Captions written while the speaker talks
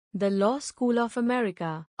The Law School of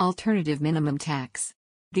America. Alternative minimum tax.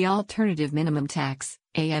 The alternative minimum tax,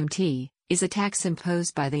 AMT, is a tax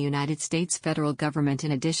imposed by the United States federal government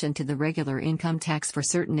in addition to the regular income tax for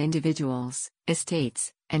certain individuals,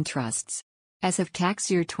 estates, and trusts. As of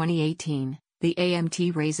tax year 2018, the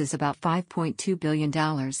AMT raises about $5.2 billion,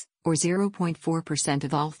 or 0.4%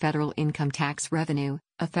 of all federal income tax revenue,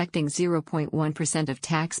 affecting 0.1% of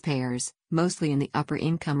taxpayers, mostly in the upper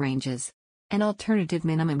income ranges. An alternative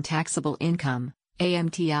minimum taxable income,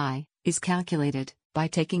 AMTI, is calculated by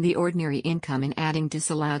taking the ordinary income and adding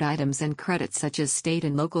disallowed items and credits such as state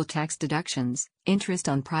and local tax deductions, interest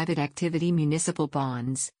on private activity municipal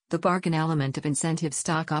bonds, the bargain element of incentive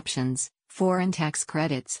stock options, foreign tax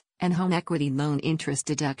credits, and home equity loan interest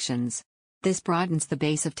deductions. This broadens the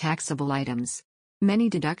base of taxable items. Many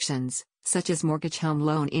deductions, such as mortgage home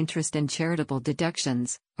loan interest and charitable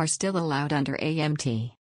deductions, are still allowed under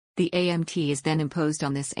AMT. The AMT is then imposed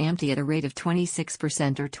on this AMT at a rate of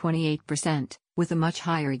 26% or 28%, with a much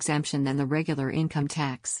higher exemption than the regular income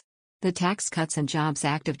tax. The Tax Cuts and Jobs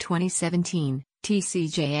Act of 2017,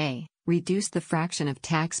 TCJA, reduced the fraction of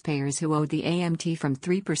taxpayers who owed the AMT from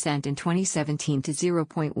 3% in 2017 to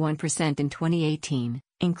 0.1% in 2018,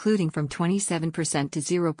 including from 27% to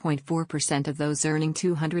 0.4% of those earning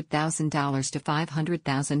 $200,000 to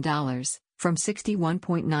 $500,000. From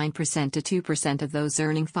 61.9% to 2% of those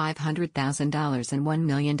earning $500,000 and $1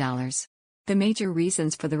 million. The major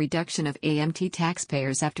reasons for the reduction of AMT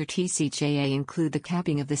taxpayers after TCJA include the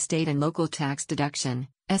capping of the state and local tax deduction,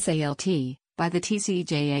 SALT, by the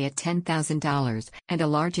TCJA at $10,000, and a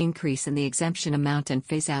large increase in the exemption amount and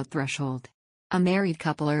phase-out threshold. A married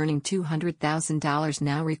couple earning $200,000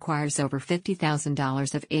 now requires over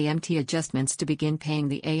 $50,000 of AMT adjustments to begin paying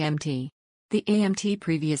the AMT. The AMT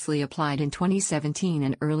previously applied in 2017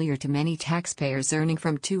 and earlier to many taxpayers earning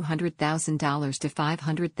from $200,000 to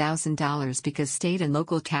 $500,000 because state and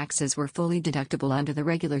local taxes were fully deductible under the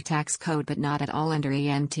regular tax code but not at all under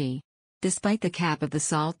AMT. Despite the cap of the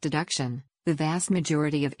SALT deduction, the vast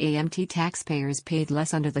majority of AMT taxpayers paid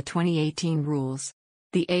less under the 2018 rules.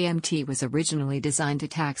 The AMT was originally designed to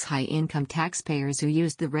tax high-income taxpayers who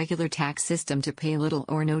used the regular tax system to pay little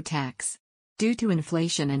or no tax. Due to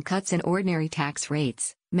inflation and cuts in ordinary tax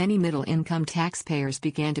rates, many middle-income taxpayers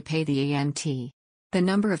began to pay the AMT. The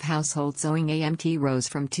number of households owing AMT rose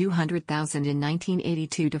from 200,000 in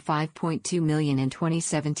 1982 to 5.2 million in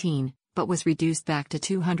 2017, but was reduced back to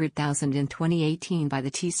 200,000 in 2018 by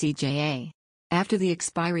the TCJA. After the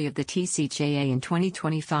expiry of the TCJA in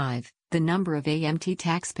 2025, the number of AMT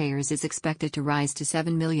taxpayers is expected to rise to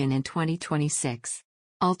 7 million in 2026.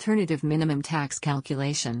 Alternative minimum tax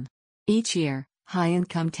calculation. Each year,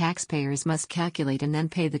 high-income taxpayers must calculate and then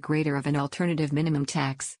pay the greater of an alternative minimum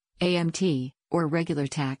tax, AMT, or regular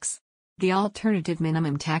tax. The alternative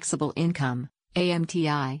minimum taxable income,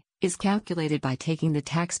 AMTI, is calculated by taking the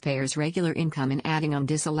taxpayer's regular income and adding on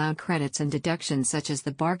disallowed credits and deductions such as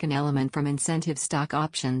the bargain element from incentive stock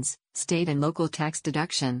options, state and local tax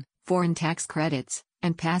deduction, foreign tax credits,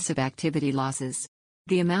 and passive activity losses.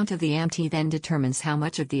 The amount of the AMT then determines how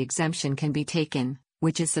much of the exemption can be taken,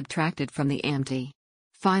 which is subtracted from the AMT.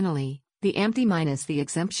 Finally, the AMT minus the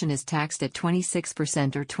exemption is taxed at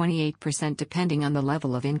 26% or 28% depending on the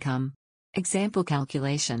level of income. Example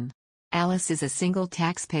calculation. Alice is a single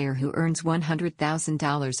taxpayer who earns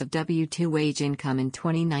 $100,000 of W-2 wage income in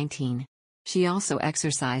 2019. She also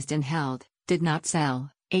exercised and held, did not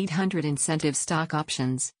sell, 800 incentive stock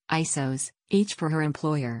options, ISOs, each for her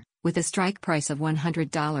employer, with a strike price of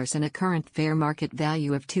 $100 and a current fair market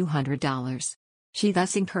value of $200. She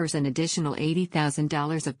thus incurs an additional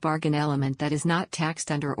 $80,000 of bargain element that is not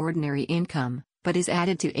taxed under ordinary income, but is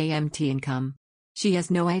added to AMT income. She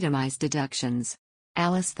has no itemized deductions.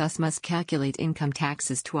 Alice thus must calculate income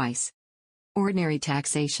taxes twice. Ordinary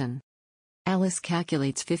taxation. Alice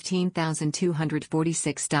calculates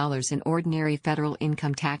 $15,246 in ordinary federal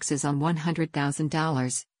income taxes on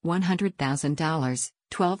 $100,000, $100,000,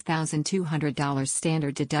 $12,200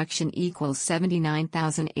 standard deduction equals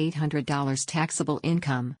 $79,800 taxable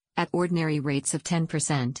income, at ordinary rates of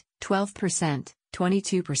 10%, 12%,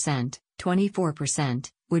 22%,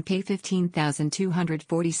 24%, would pay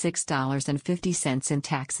 $15,246.50 in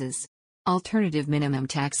taxes. Alternative minimum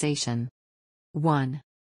taxation. 1.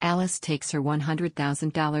 Alice takes her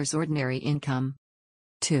 $100,000 ordinary income.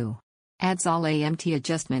 2. Adds all AMT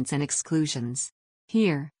adjustments and exclusions.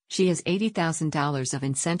 Here, she has $80,000 of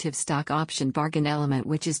incentive stock option bargain element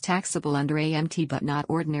which is taxable under AMT but not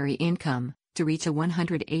ordinary income, to reach a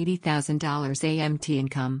 $180,000 AMT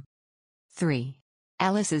income. 3.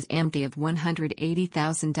 Alice's AMT of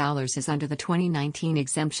 $180,000 is under the 2019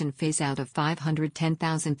 exemption phase-out of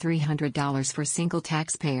 $510,300 for single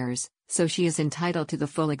taxpayers, so she is entitled to the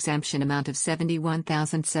full exemption amount of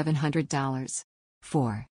 $71,700.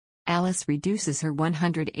 4. Alice reduces her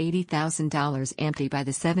 $180,000 AMT by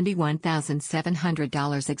the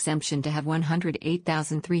 $71,700 exemption to have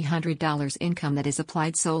 $108,300 income that is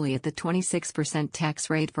applied solely at the 26%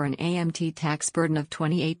 tax rate for an AMT tax burden of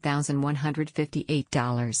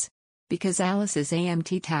 $28,158. Because Alice's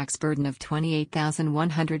AMT tax burden of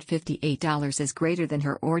 $28,158 is greater than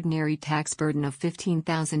her ordinary tax burden of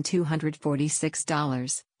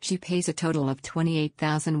 $15,246, she pays a total of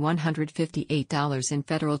 $28,158 in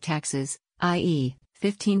federal taxes, i.e.,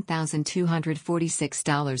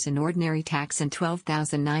 $15,246 in ordinary tax and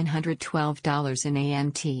 $12,912 in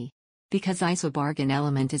AMT. Because isobargain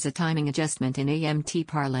element is a timing adjustment in AMT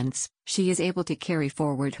parlance, she is able to carry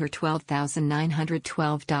forward her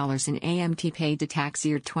 $12,912 in AMT paid to tax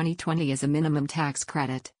year 2020 as a minimum tax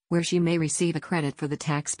credit, where she may receive a credit for the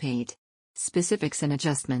tax paid. Specifics and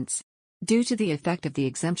adjustments. Due to the effect of the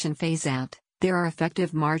exemption phase-out, there are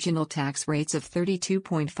effective marginal tax rates of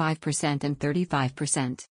 32.5% and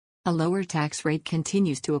 35%. A lower tax rate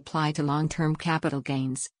continues to apply to long-term capital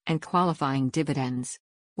gains and qualifying dividends.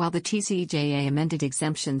 While the TCJA amended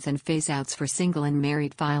exemptions and phase-outs for single and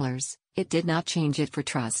married filers, it did not change it for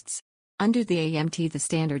trusts. Under the AMT, the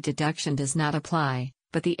standard deduction does not apply,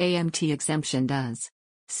 but the AMT exemption does.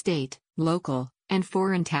 State, local, and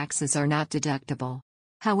foreign taxes are not deductible.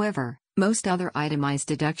 However, most other itemized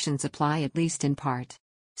deductions apply at least in part.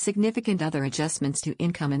 Significant other adjustments to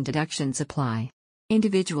income and deductions apply.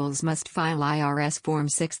 Individuals must file IRS Form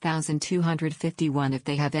 6251 if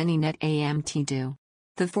they have any net AMT due.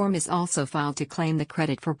 The form is also filed to claim the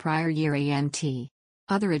credit for prior year AMT.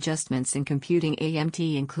 Other adjustments in computing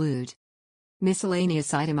AMT include: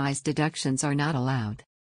 miscellaneous itemized deductions are not allowed.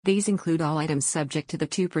 These include all items subject to the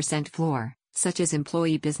 2% floor, such as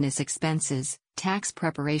employee business expenses, tax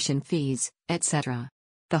preparation fees, etc.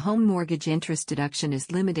 The home mortgage interest deduction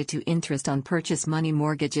is limited to interest on purchase money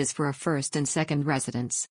mortgages for a first and second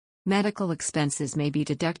residence. Medical expenses may be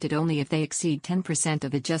deducted only if they exceed 10%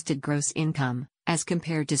 of adjusted gross income, as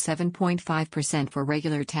compared to 7.5% for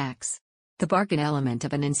regular tax. The bargain element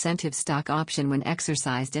of an incentive stock option when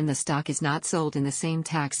exercised in the stock is not sold in the same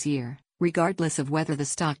tax year, regardless of whether the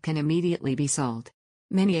stock can immediately be sold.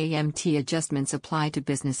 Many AMT adjustments apply to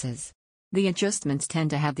businesses. The adjustments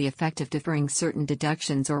tend to have the effect of deferring certain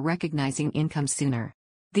deductions or recognizing income sooner.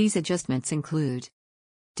 These adjustments include: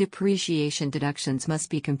 depreciation deductions must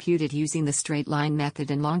be computed using the straight line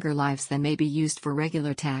method and longer lives than may be used for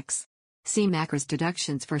regular tax. CMACRS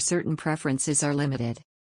deductions for certain preferences are limited.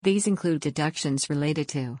 These include deductions related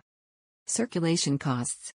to circulation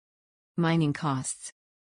costs, mining costs,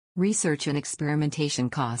 research and experimentation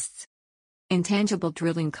costs, intangible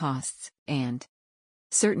drilling costs, and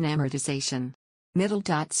certain amortization.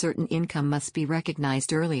 Certain income must be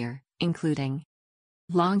recognized earlier, including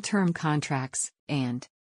long-term contracts and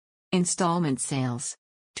installment sales.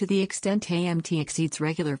 To the extent AMT exceeds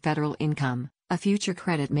regular federal income, a future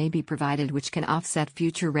credit may be provided which can offset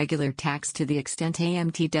future regular tax to the extent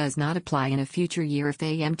AMT does not apply in a future year if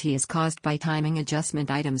AMT is caused by timing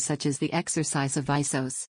adjustment items such as the exercise of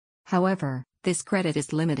ISOs. However, this credit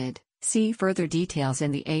is limited. See further details in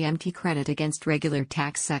the AMT credit against regular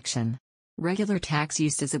tax section. Regular tax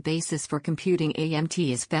used as a basis for computing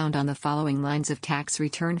AMT is found on the following lines of tax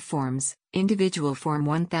return forms: Individual Form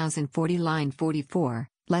 1040 line 44,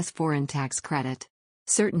 less foreign tax credit.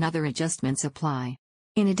 Certain other adjustments apply.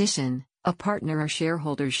 In addition, a partner or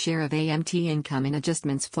shareholder's share of AMT income and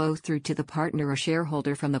adjustments flow through to the partner or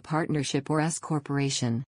shareholder from the partnership or S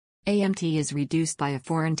corporation. AMT is reduced by a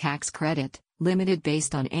foreign tax credit, limited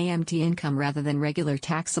based on AMT income rather than regular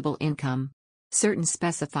taxable income. Certain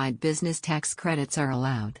specified business tax credits are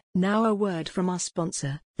allowed. Now a word from our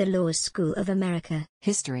sponsor, the Law School of America.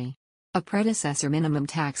 History. A predecessor minimum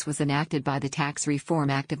tax was enacted by the Tax Reform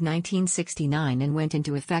Act of 1969 and went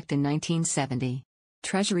into effect in 1970.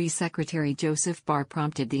 Treasury Secretary Joseph Barr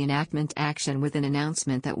prompted the enactment action with an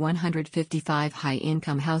announcement that 155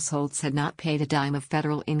 high-income households had not paid a dime of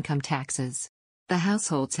federal income taxes. The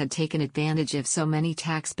households had taken advantage of so many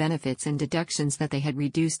tax benefits and deductions that they had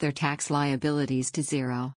reduced their tax liabilities to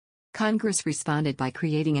zero. Congress responded by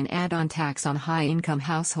creating an add-on tax on high-income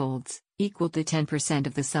households, equal to 10%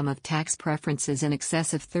 of the sum of tax preferences in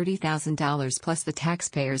excess of $30,000 plus the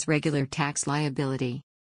taxpayer's regular tax liability.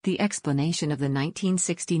 The explanation of the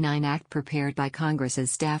 1969 Act prepared by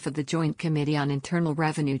Congress's staff of the Joint Committee on Internal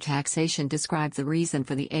Revenue Taxation described the reason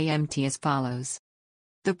for the AMT as follows.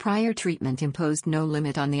 The prior treatment imposed no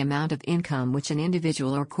limit on the amount of income which an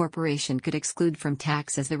individual or corporation could exclude from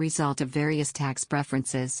tax as the result of various tax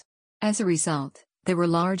preferences. As a result, there were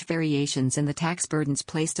large variations in the tax burdens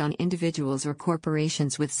placed on individuals or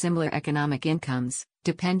corporations with similar economic incomes,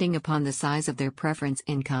 depending upon the size of their preference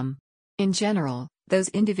income. In general, those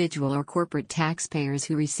individual or corporate taxpayers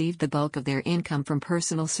who received the bulk of their income from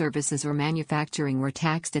personal services or manufacturing were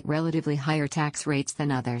taxed at relatively higher tax rates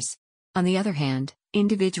than others. On the other hand,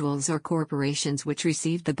 individuals or corporations which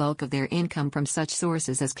received the bulk of their income from such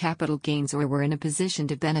sources as capital gains or were in a position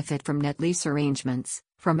to benefit from net lease arrangements,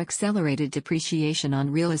 from accelerated depreciation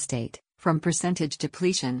on real estate, from percentage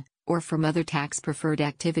depletion, or from other tax-preferred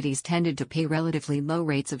activities tended to pay relatively low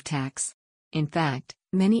rates of tax. In fact,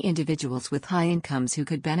 many individuals with high incomes who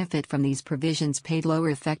could benefit from these provisions paid lower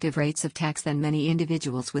effective rates of tax than many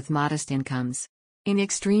individuals with modest incomes. In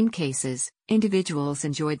extreme cases, individuals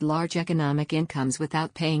enjoyed large economic incomes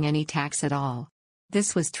without paying any tax at all.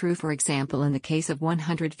 This was true, for example, in the case of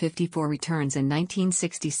 154 returns in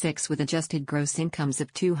 1966 with adjusted gross incomes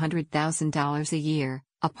of $200,000 a year,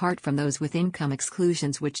 apart from those with income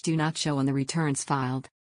exclusions which do not show on the returns filed.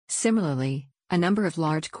 Similarly, a number of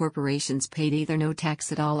large corporations paid either no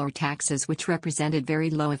tax at all or taxes which represented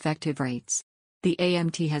very low effective rates. The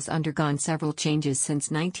AMT has undergone several changes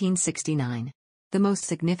since 1969. The most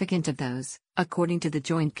significant of those, according to the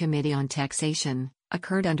Joint Committee on Taxation,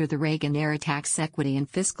 occurred under the Reagan-era Tax Equity and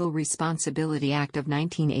Fiscal Responsibility Act of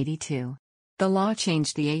 1982. The law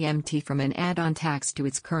changed the AMT from an add-on tax to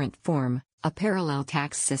its current form, a parallel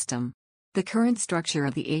tax system. The current structure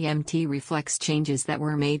of the AMT reflects changes that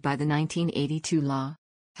were made by the 1982 law.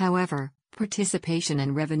 However, participation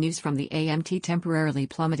and revenues from the AMT temporarily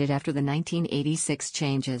plummeted after the 1986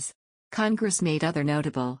 changes. Congress made other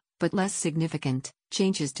notable, but less significant,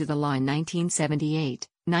 changes to the law in 1978,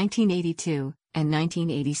 1982, and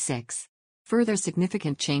 1986. Further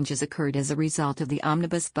significant changes occurred as a result of the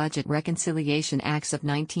Omnibus Budget Reconciliation Acts of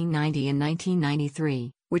 1990 and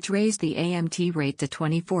 1993, which raised the AMT rate to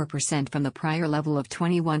 24% from the prior level of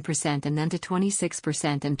 21% and then to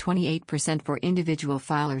 26% and 28% for individual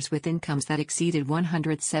filers with incomes that exceeded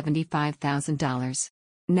 $175,000.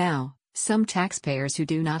 Now, some taxpayers who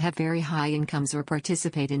do not have very high incomes or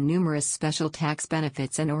participate in numerous special tax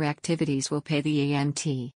benefits and/or activities will pay the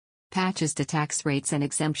AMT. Patches to tax rates and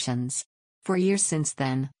exemptions. For years since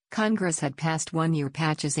then, Congress had passed one-year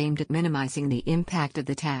patches aimed at minimizing the impact of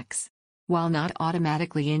the tax. While not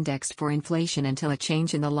automatically indexed for inflation until a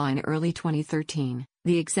change in the law in early 2013,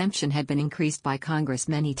 the exemption had been increased by Congress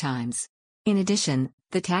many times. In addition,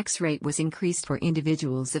 the tax rate was increased for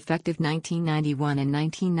individuals effective 1991 and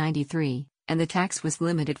 1993, and the tax was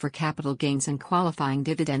limited for capital gains and qualifying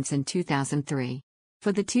dividends in 2003.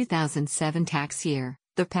 For the 2007 tax year,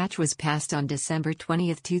 the patch was passed on December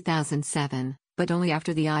 20, 2007, but only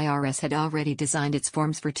after the IRS had already designed its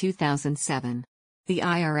forms for 2007. The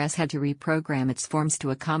IRS had to reprogram its forms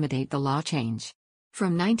to accommodate the law change.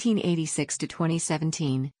 From 1986 to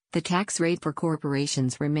 2017, the tax rate for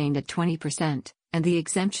corporations remained at 20%, and the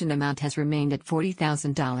exemption amount has remained at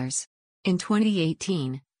 $40,000. In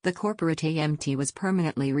 2018, the corporate AMT was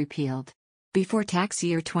permanently repealed. Before tax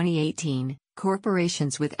year 2018,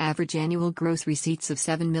 corporations with average annual gross receipts of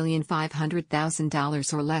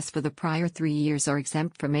 $7,500,000 or less for the prior 3 years are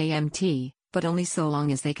exempt from AMT, but only so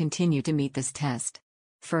long as they continue to meet this test.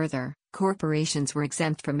 Further, corporations were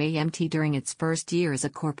exempt from AMT during its first year as a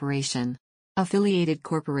corporation. Affiliated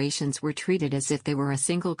corporations were treated as if they were a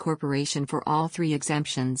single corporation for all three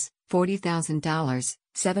exemptions: $40,000,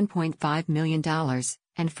 $7.5 million,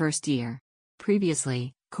 and first year.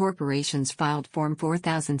 Previously, corporations filed Form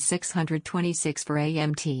 4626 for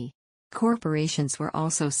AMT. Corporations were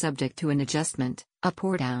also subject to an adjustment, up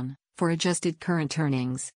or down, for adjusted current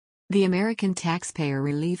earnings. The American Taxpayer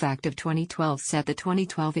Relief Act of 2012 set the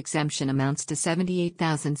 2012 exemption amounts to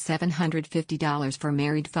 $78,750 for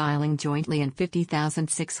married filing jointly and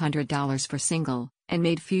 $50,600 for single, and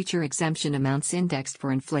made future exemption amounts indexed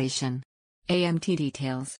for inflation. AMT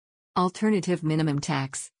details. Alternative minimum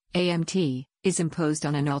tax, AMT, is imposed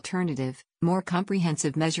on an alternative, more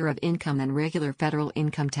comprehensive measure of income than regular federal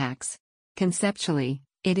income tax. Conceptually,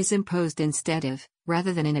 it is imposed instead of,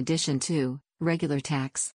 rather than in addition to, regular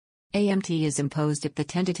tax. AMT is imposed if the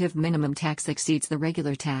tentative minimum tax exceeds the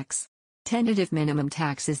regular tax. Tentative minimum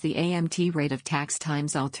tax is the AMT rate of tax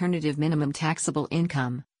times alternative minimum taxable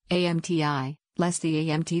income, AMTI, less the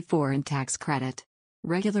AMT foreign tax credit.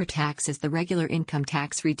 Regular tax is the regular income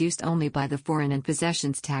tax reduced only by the foreign and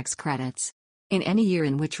possessions tax credits. In any year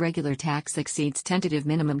in which regular tax exceeds tentative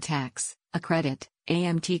minimum tax, a credit,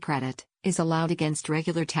 AMT credit, is allowed against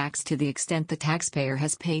regular tax to the extent the taxpayer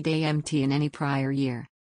has paid AMT in any prior year.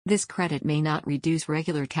 This credit may not reduce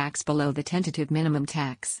regular tax below the tentative minimum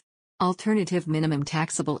tax. Alternative minimum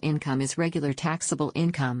taxable income is regular taxable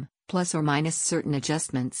income, plus or minus certain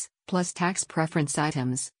adjustments, plus tax preference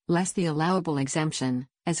items, less the allowable exemption,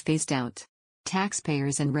 as phased out.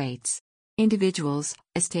 Taxpayers and rates. Individuals,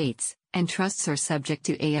 estates, and trusts are subject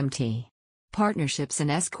to AMT. Partnerships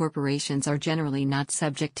and S-corporations are generally not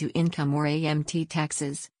subject to income or AMT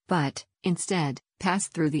taxes, but, instead, pass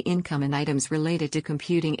through the income and items related to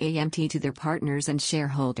computing AMT to their partners and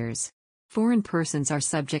shareholders. Foreign persons are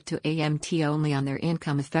subject to AMT only on their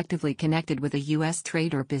income effectively connected with a U.S.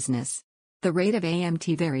 trade or business. The rate of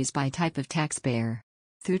AMT varies by type of taxpayer.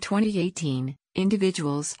 Through 2018,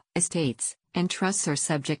 individuals, estates, and trusts are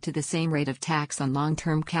subject to the same rate of tax on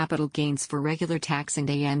long-term capital gains for regular tax and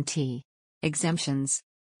AMT. Exemptions.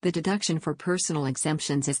 The deduction for personal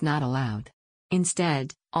exemptions is not allowed.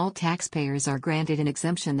 Instead, all taxpayers are granted an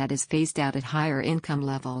exemption that is phased out at higher income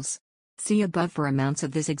levels. See above for amounts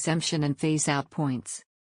of this exemption and phase-out points.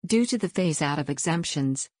 Due to the phase-out of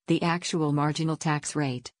exemptions, the actual marginal tax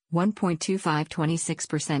rate,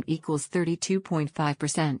 1.2526% equals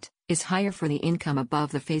 32.5%, is higher for the income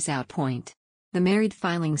above the phase-out point. The married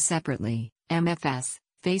filing separately, MFS,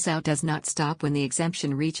 phase-out does not stop when the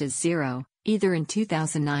exemption reaches zero, either in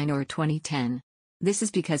 2009 or 2010. This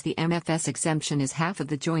is because the MFS exemption is half of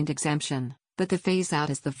the joint exemption, but the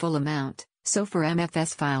phase-out is the full amount. So for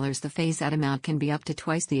MFS filers the phase-out amount can be up to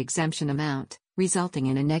twice the exemption amount, resulting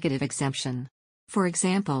in a negative exemption. For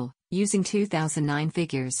example, using 2009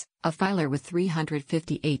 figures, a filer with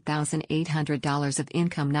 $358,800 of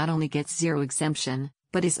income not only gets zero exemption,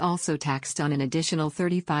 but is also taxed on an additional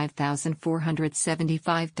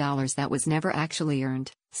 $35,475 that was never actually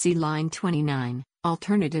earned. See line 29,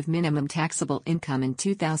 Alternative Minimum Taxable Income in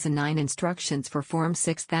 2009 Instructions for Form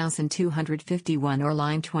 6251 or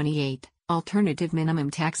line 28. Alternative Minimum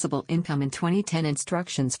Taxable Income in 2010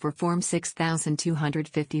 Instructions for Form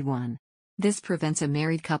 6251. This prevents a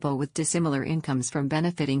married couple with dissimilar incomes from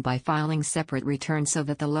benefiting by filing separate returns so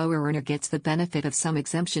that the lower earner gets the benefit of some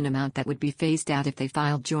exemption amount that would be phased out if they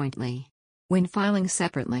filed jointly. When filing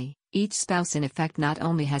separately, each spouse in effect not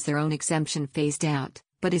only has their own exemption phased out,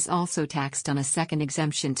 but is also taxed on a second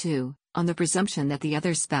exemption too, on the presumption that the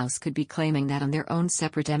other spouse could be claiming that on their own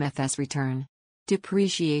separate MFS return.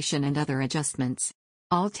 Depreciation and other adjustments.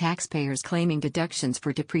 All taxpayers claiming deductions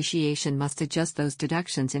for depreciation must adjust those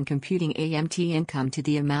deductions in computing AMT income to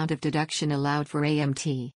the amount of deduction allowed for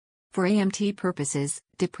AMT. For AMT purposes,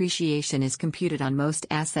 depreciation is computed on most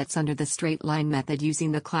assets under the straight-line method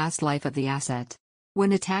using the class life of the asset.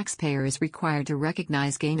 When a taxpayer is required to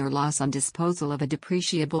recognize gain or loss on disposal of a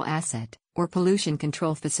depreciable asset, or pollution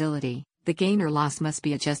control facility, the gain or loss must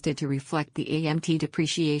be adjusted to reflect the AMT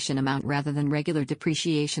depreciation amount rather than regular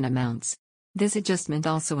depreciation amounts. This adjustment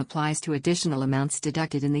also applies to additional amounts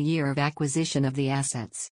deducted in the year of acquisition of the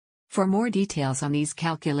assets. For more details on these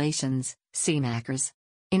calculations, see MACRS.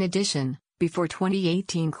 In addition, before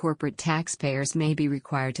 2018 corporate taxpayers may be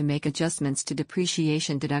required to make adjustments to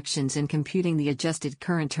depreciation deductions in computing the adjusted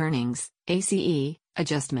current earnings, ACE,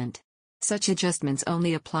 adjustment. Such adjustments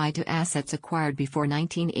only apply to assets acquired before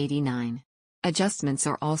 1989. Adjustments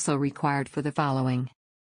are also required for the following.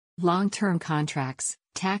 Long-term contracts,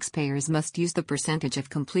 taxpayers must use the percentage of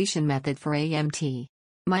completion method for AMT.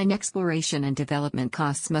 Mine exploration and development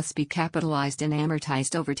costs must be capitalized and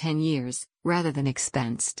amortized over 10 years, rather than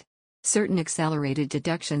expensed. Certain accelerated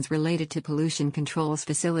deductions related to pollution controls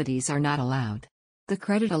facilities are not allowed. The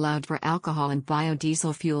credit allowed for alcohol and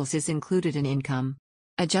biodiesel fuels is included in income.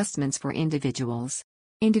 Adjustments for individuals.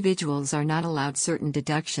 Individuals are not allowed certain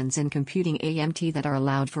deductions in computing AMT that are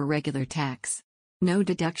allowed for regular tax. No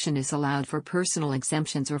deduction is allowed for personal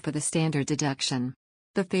exemptions or for the standard deduction.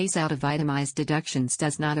 The phase-out of itemized deductions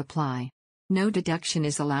does not apply. No deduction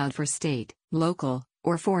is allowed for state, local,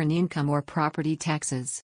 or foreign income or property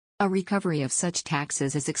taxes. A recovery of such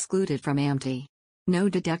taxes is excluded from AMT. No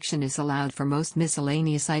deduction is allowed for most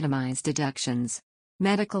miscellaneous itemized deductions.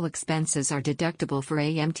 Medical expenses are deductible for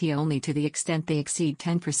AMT only to the extent they exceed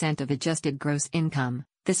 10% of adjusted gross income.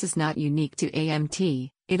 This is not unique to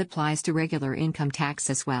AMT, it applies to regular income tax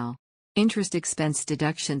as well. Interest expense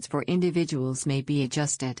deductions for individuals may be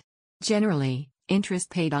adjusted. Generally,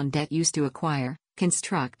 interest paid on debt used to acquire,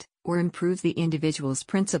 construct, or improve the individual's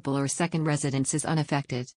principal or second residence is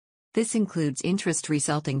unaffected. This includes interest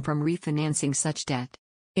resulting from refinancing such debt.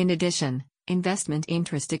 In addition, investment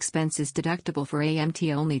interest expense is deductible for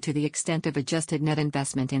AMT only to the extent of adjusted net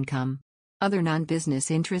investment income. Other non-business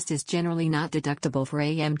interest is generally not deductible for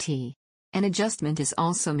AMT. An adjustment is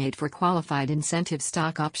also made for qualified incentive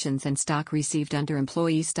stock options and stock received under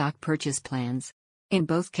employee stock purchase plans. In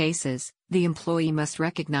both cases, the employee must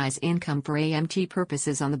recognize income for AMT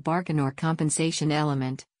purposes on the bargain or compensation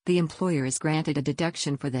element. The employer is granted a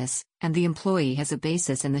deduction for this, and the employee has a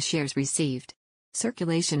basis in the shares received.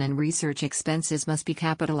 Circulation and research expenses must be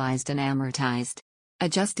capitalized and amortized.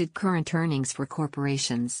 Adjusted current earnings for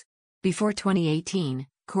corporations. Before 2018,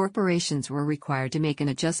 corporations were required to make an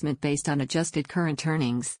adjustment based on adjusted current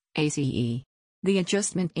earnings, ACE. The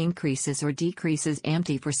adjustment increases or decreases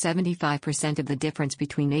AMT for 75% of the difference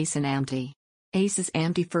between ACE and AMT. ACE is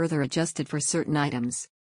AMT further adjusted for certain items.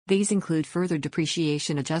 These include further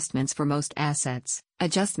depreciation adjustments for most assets,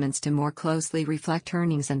 adjustments to more closely reflect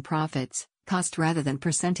earnings and profits, cost rather than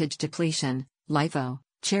percentage depletion, LIFO,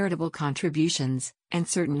 charitable contributions, and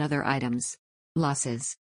certain other items.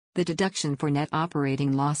 Losses. The deduction for net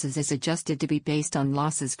operating losses is adjusted to be based on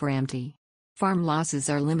losses for AMT. Farm losses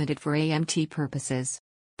are limited for AMT purposes.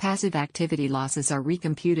 Passive activity losses are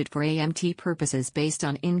recomputed for AMT purposes based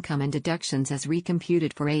on income and deductions as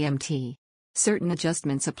recomputed for AMT. Certain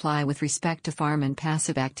adjustments apply with respect to farm and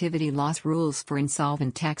passive activity loss rules for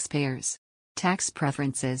insolvent taxpayers. Tax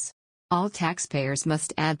preferences. All taxpayers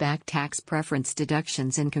must add back tax preference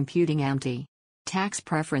deductions in computing AMT. Tax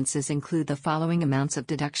preferences include the following amounts of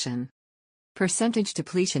deduction. Percentage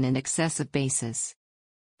depletion in excess of basis.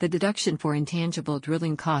 The deduction for intangible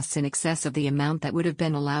drilling costs in excess of the amount that would have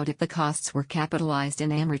been allowed if the costs were capitalized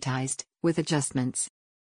and amortized, with adjustments.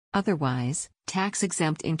 Otherwise,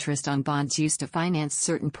 tax-exempt interest on bonds used to finance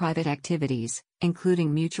certain private activities,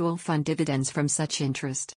 including mutual fund dividends from such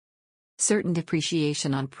interest. Certain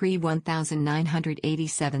depreciation on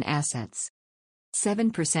pre-1987 assets.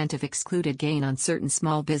 7% of excluded gain on certain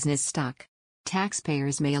small business stock.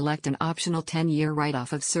 Taxpayers may elect an optional 10-year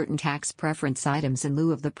write-off of certain tax preference items in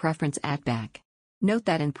lieu of the preference add-back. Note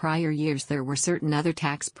that in prior years there were certain other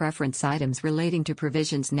tax preference items relating to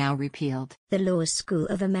provisions now repealed. The Law School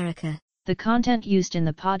of America. The content used in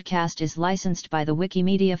the podcast is licensed by the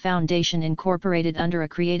Wikimedia Foundation Incorporated under a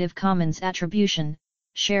Creative Commons Attribution,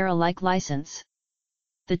 Share Alike license.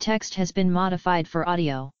 The text has been modified for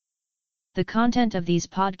audio. The content of these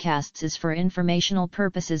podcasts is for informational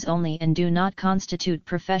purposes only and do not constitute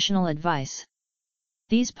professional advice.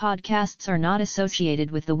 These podcasts are not associated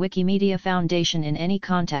with the Wikimedia Foundation in any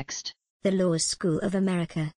context. The Law School of America.